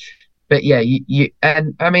say. But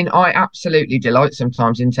I absolutely delight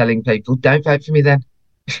sometimes in telling people, don't vote for me then.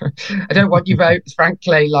 I don't want your votes,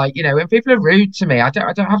 frankly. When people are rude to me, I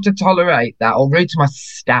don't have to tolerate that, or rude to my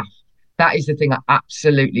staff. That is the thing I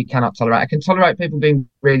absolutely cannot tolerate. I can tolerate people being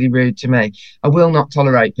really rude to me. I will not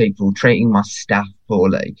tolerate people treating my staff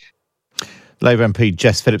poorly. Labour MP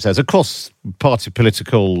Jess Phillips says, across party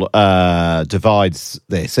political divides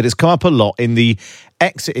this, and it's come up a lot in the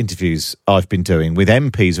exit interviews I've been doing with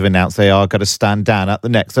MPs who've announced they are going to stand down at the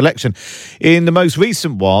next election. In the most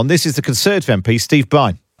recent one, this is the Conservative MP, Steve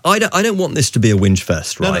Brine. I don't want this to be a whinge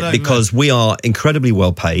fest, right? Because we are incredibly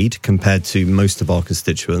well paid compared to most of our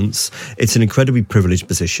constituents. It's an incredibly privileged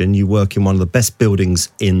position. You work in one of the best buildings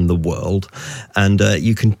in the world, and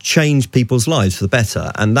you can change people's lives for the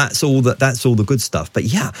better. And that's all the good stuff. But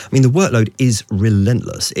yeah, I mean, the workload is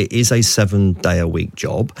relentless. It is a 7-day-a-week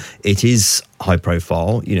job. It is high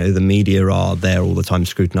profile. You know, the media are there all the time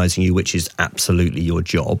scrutinising you, which is absolutely your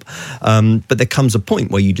job. But there comes a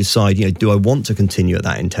point where you decide, you know, do I want to continue at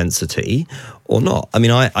that intensity or not? I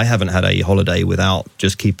mean, I haven't had a holiday without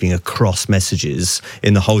just keeping across messages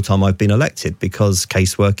in the whole time I've been elected, because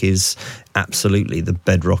casework is absolutely the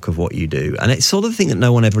bedrock of what you do. And it's sort of the thing that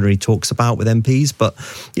no one ever really talks about with MPs. But,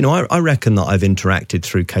 you know, I reckon that I've interacted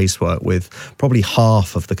through casework with probably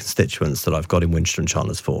half of the constituents that I've got in Winchester and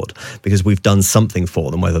Chandler's-Ford, because we've done something for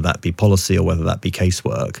them, whether that be policy or whether that be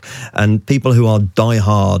casework. And people who are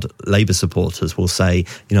diehard Labour supporters will say,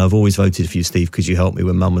 you know, I've always voted for you, Steve, because you helped me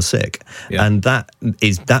when Mum was sick. Yeah. And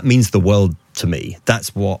that means the world to me.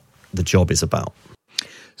 That's what the job is about.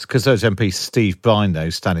 Conservative MP Steve Brine, though,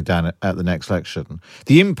 standing down at the next election.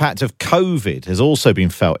 The impact of COVID has also been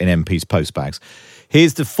felt in MPs' postbags.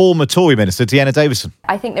 Here's the former Tory minister, Deanna Davison.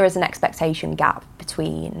 I think there is an expectation gap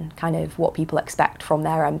between kind of what people expect from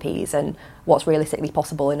their MPs and what's realistically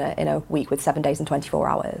possible in a week with 7 days and 24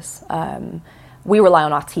 hours. We rely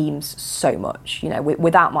on our teams so much. You know,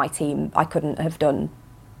 without my team, I couldn't have done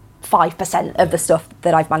 5% of the stuff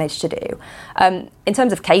that I've managed to do. In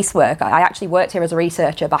terms of casework, I actually worked here as a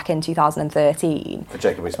researcher back in 2013. For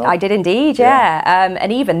Jacob Rees-Mogg? I did indeed, yeah.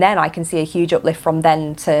 And even then I can see a huge uplift from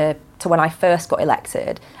then to when I first got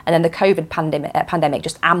elected. And then the COVID pandemic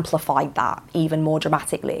just amplified that even more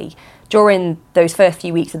dramatically. During those first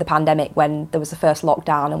few weeks of the pandemic, when there was the first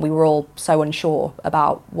lockdown and we were all so unsure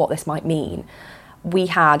about what this might mean, we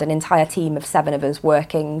had an entire team of 7 of us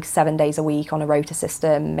working 7 days a week on a rota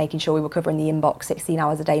system, making sure we were covering the inbox 16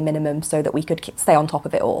 hours a day minimum so that we could stay on top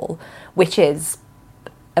of it all, which is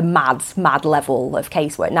a mad level of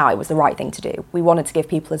casework. Now, it was the right thing to do. We wanted to give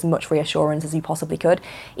people as much reassurance as we possibly could,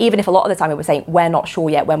 even if a lot of the time we were saying, we're not sure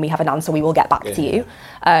yet, when we have an answer, we will get back to you.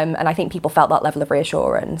 And I think people felt that level of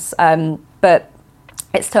reassurance. But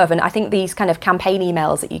it's tough, and I think these kind of campaign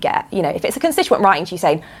emails that you get, you know, if it's a constituent writing to you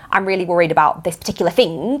saying, I'm really worried about this particular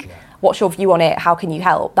thing, what's your view on it, how can you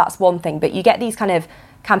help, that's one thing. But you get these kind of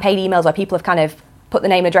campaign emails where people have kind of put the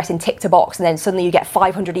name and address in tick to box, and then suddenly you get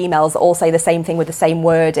 500 emails that all say the same thing with the same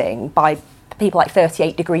wording by people like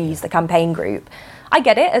 38 Degrees, the campaign group. I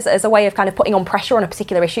get it as a way of kind of putting on pressure on a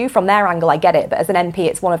particular issue. From their angle, I get it. But as an MP,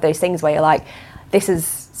 it's one of those things where you're like, this is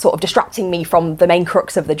sort of distracting me from the main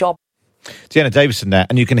crux of the job. Deanna Davison there,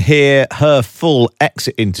 and you can hear her full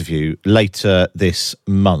exit interview later this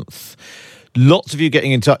month. Lots of you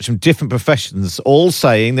getting in touch from different professions, all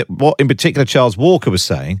saying that what in particular Charles Walker was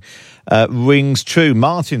saying rings true.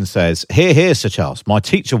 Martin says, Here, Sir Charles, my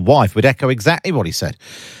teacher wife would echo exactly what he said.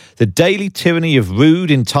 The daily tyranny of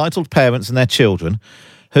rude, entitled parents and their children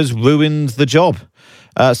has ruined the job.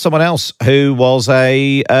 Someone else who was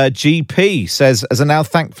a GP says, as a now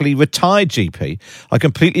thankfully retired GP, I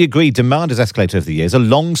completely agree demand has escalated over the years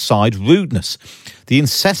alongside rudeness. The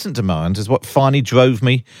incessant demand is what finally drove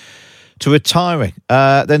me to retiring.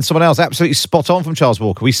 Then someone else, absolutely spot on from Charles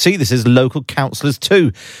Walker. We see this as local councillors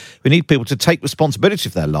too. We need people to take responsibility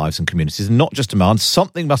for their lives and communities and not just demand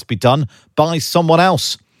something must be done by someone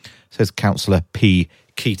else, says Councillor P.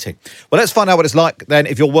 Keating. Well, let's find out what it's like then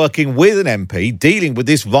if you're working with an MP dealing with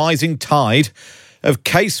this rising tide of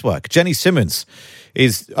casework. Jenny Simmons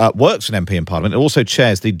works for an MP in Parliament and also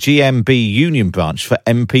chairs the GMB union branch for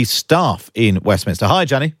MP staff in Westminster. Hi,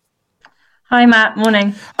 Jenny. Hi, Matt.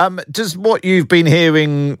 Morning. Does what you've been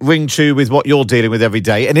hearing ring true with what you're dealing with every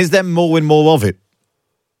day? And is there more and more of it?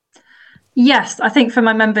 Yes, I think for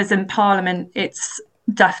my members in Parliament, it's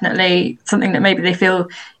definitely something that maybe they feel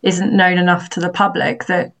isn't known enough to the public,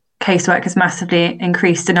 that casework has massively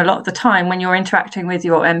increased. And a lot of the time when you're interacting with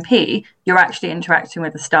your MP, you're actually interacting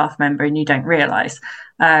with a staff member and you don't realise.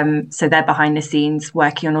 So they're behind the scenes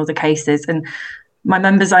working on all the cases. And my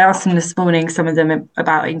members, I asked them this morning, some of them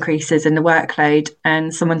about increases in the workload,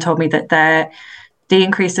 and someone told me that the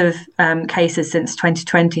increase of cases since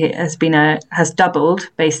 2020 has doubled,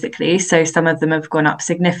 basically. So some of them have gone up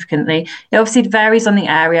significantly. It obviously varies on the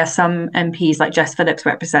area. Some MPs, like Jess Phillips,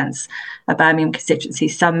 represents a Birmingham constituency.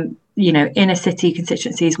 Some, inner city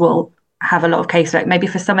constituencies will have a lot of casework. Maybe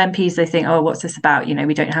for some MPs, they think, oh, what's this about?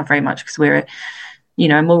 We don't have very much because we're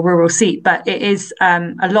a more rural seat. But it is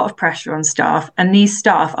a lot of pressure on staff. And these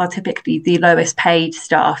staff are typically the lowest paid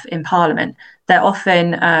staff in Parliament. They're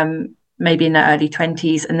often maybe in their early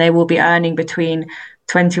 20s, and they will be earning between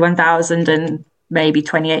 21,000 and maybe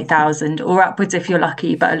 28,000 or upwards if you're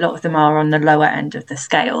lucky, but a lot of them are on the lower end of the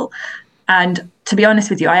scale. And to be honest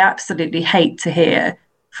with you, I absolutely hate to hear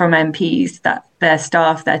from MPs that their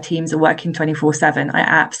staff, their teams are working 24/7. I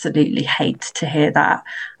absolutely hate to hear that,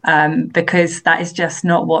 because that is just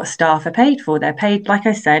not what staff are paid for. They're paid, like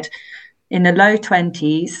I said, in the low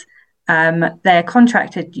 20s. They're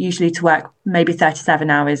contracted usually to work maybe 37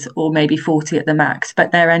 hours or maybe 40 at the max,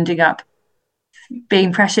 but they're ending up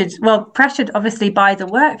being pressured obviously by the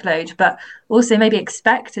workload, but also maybe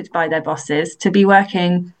expected by their bosses to be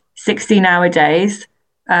working 16-hour days,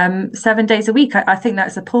 7 days a week. I think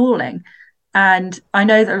that's appalling. And I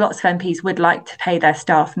know that lots of MPs would like to pay their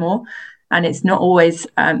staff more, and it's not always,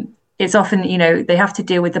 it's often, they have to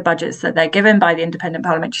deal with the budgets that they're given by the Independent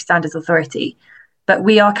Parliamentary Standards Authority. But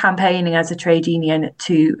we are campaigning as a trade union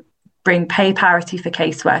to bring pay parity for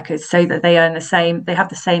caseworkers so that they have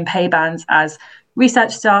the same pay bands as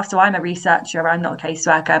research staff. So I'm a researcher, I'm not a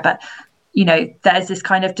caseworker, but there's this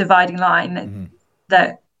kind of dividing line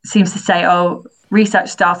that seems to say, oh, research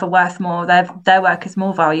staff are worth more, their work is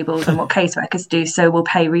more valuable than what caseworkers do, so we'll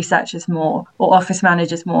pay researchers more or office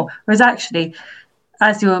managers more. Whereas actually,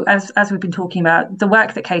 as we've been talking about, the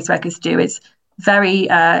work that caseworkers do is very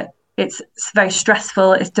it's very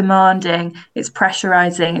stressful, it's demanding, it's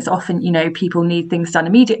pressurizing, it's often, people need things done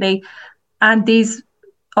immediately. And these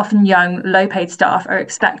often young, low-paid staff are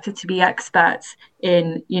expected to be experts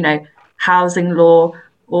in, housing law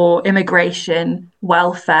or immigration,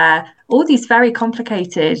 welfare, all these very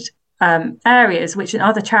complicated areas, which in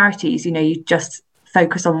other charities, you just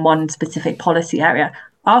focus on one specific policy area.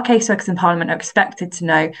 Our caseworkers in Parliament are expected to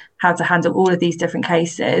know how to handle all of these different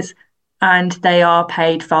cases, and they are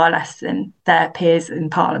paid far less than their peers in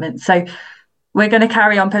Parliament. So we're going to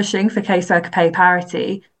carry on pushing for caseworker pay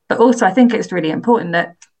parity. But also, I think it's really important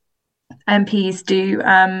that MPs do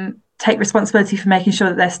take responsibility for making sure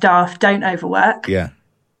that their staff don't overwork. Yeah.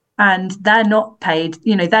 And they're not paid,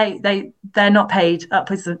 they're not paid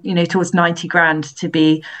upwards of, towards 90 grand to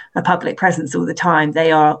be a public presence all the time.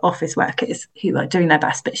 They are office workers who are doing their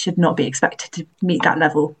best, but should not be expected to meet that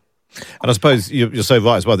level. And I suppose you're so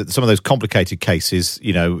right as well that some of those complicated cases,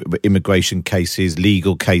 immigration cases,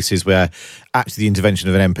 legal cases, where actually the intervention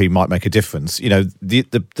of an MP might make a difference. The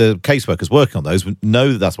caseworkers working on those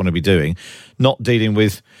know that that's what they'll be doing, not dealing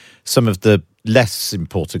with some of the less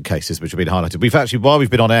important cases which have been highlighted. We've actually, while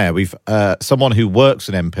we've been on air, we've someone who works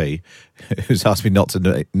an MP, who's asked me not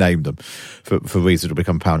to name them for reasons that will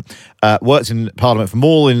become apparent, worked in Parliament for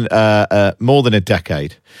more than a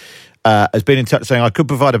decade. Has been in touch saying, I could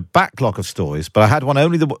provide a backlog of stories, but I had one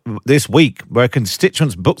only this week where a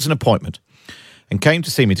constituent booked an appointment and came to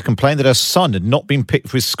see me to complain that her son had not been picked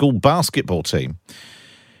for his school basketball team.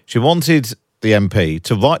 She wanted the MP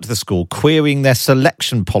to write to the school querying their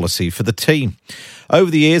selection policy for the team.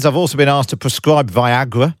 Over the years, I've also been asked to prescribe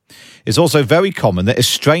Viagra. It's also very common that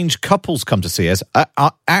estranged couples come to see us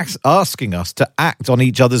asking us to act on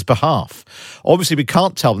each other's behalf. Obviously, we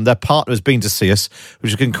can't tell them their partner has been to see us,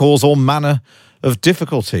 which can cause all manner of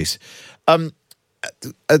difficulties.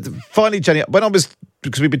 Finally, Jenny,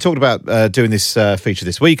 because we've been talking about doing this feature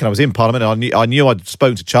this week, and I was in Parliament, and I knew I'd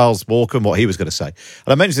spoken to Charles Walker and what he was going to say. And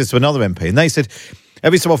I mentioned this to another MP, and they said,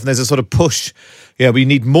 every so often there's a sort of push, we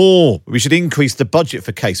need more, we should increase the budget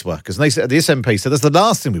for caseworkers. And they said, this MP said, that's the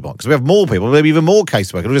last thing we want, because we have more people, maybe even more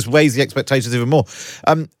caseworkers, we'll just raise the expectations even more.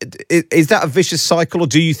 Is that a vicious cycle, or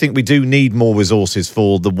do you think we do need more resources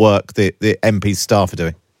for the work that the MP staff are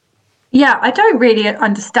doing? Yeah, I don't really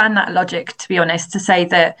understand that logic, to be honest, to say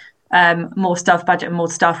that more staff budget and more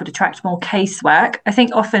staff would attract more casework. I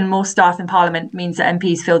think often more staff in Parliament means that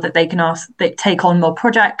MPs feel that they can take on more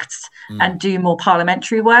projects and do more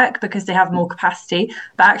parliamentary work because they have more capacity.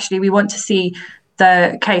 But actually, we want to see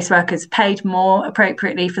the caseworkers paid more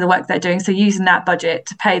appropriately for the work they're doing. So using that budget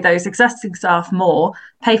to pay those existing staff more,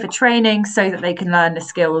 pay for training so that they can learn the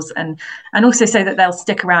skills and also so that they'll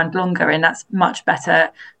stick around longer. And that's much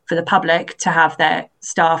better for the public to have their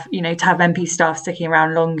staff, to have MP staff sticking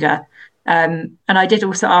around longer. And I did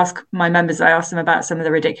also ask my members, I asked them about some of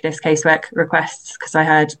the ridiculous casework requests because I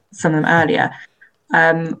heard some of them earlier.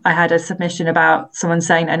 I had a submission about someone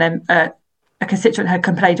saying a constituent had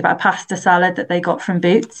complained about a pasta salad that they got from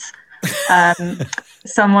Boots.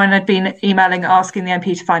 Someone had been emailing asking the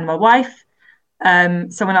MP to find my wife.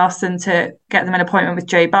 Someone asked them to get them an appointment with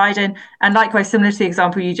Joe Biden. And likewise, similar to the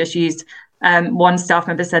example you just used, one staff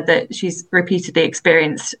member said that she's repeatedly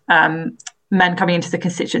experienced men coming into the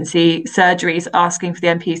constituency surgeries asking for the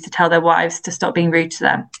MPs to tell their wives to stop being rude to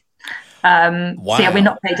them. Wow. So yeah, we're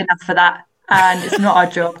not paid enough for that, and it's not our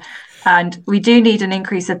job. And we do need an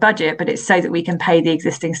increase of budget, but it's so that we can pay the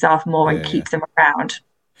existing staff more and keep them around.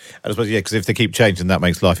 I suppose, because if they keep changing, that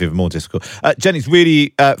makes life even more difficult. Jenny's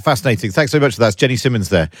really fascinating. Thanks so much for that. It's Jenny Simmons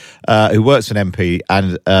there, who works for an MP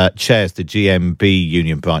and chairs the GMB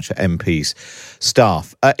union branch at MP's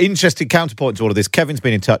staff. Interesting counterpoint to all of this. Kevin's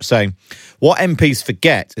been in touch saying, what MPs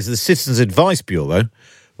forget is the Citizens Advice Bureau,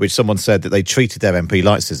 which someone said that they treated their MP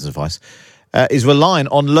like Citizens Advice, is relying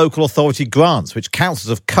on local authority grants, which councils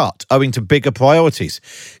have cut owing to bigger priorities.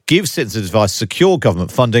 Give Citizens Advice secure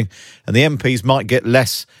government funding, and the MPs might get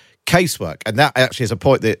less casework. And that actually is a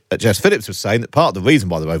point that Jess Phillips was saying, that part of the reason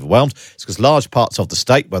why they're overwhelmed is because large parts of the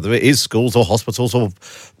state, whether it is schools or hospitals or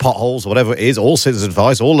potholes or whatever it is, all Citizens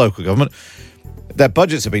Advice, all local government, their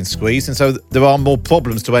budgets have been squeezed, and so there are more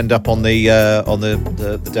problems to end up on the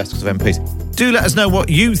desks of MPs. Do let us know what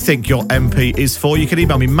you think your MP is for. You can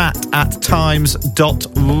email me,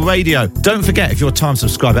 matt@times.radio. Don't forget, if you're a Times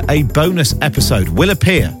subscriber, a bonus episode will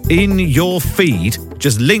appear in your feed.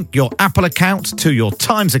 Just link your Apple account to your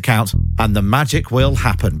Times account and the magic will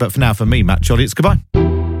happen. But for now, for me, Matt Chorley, it's goodbye.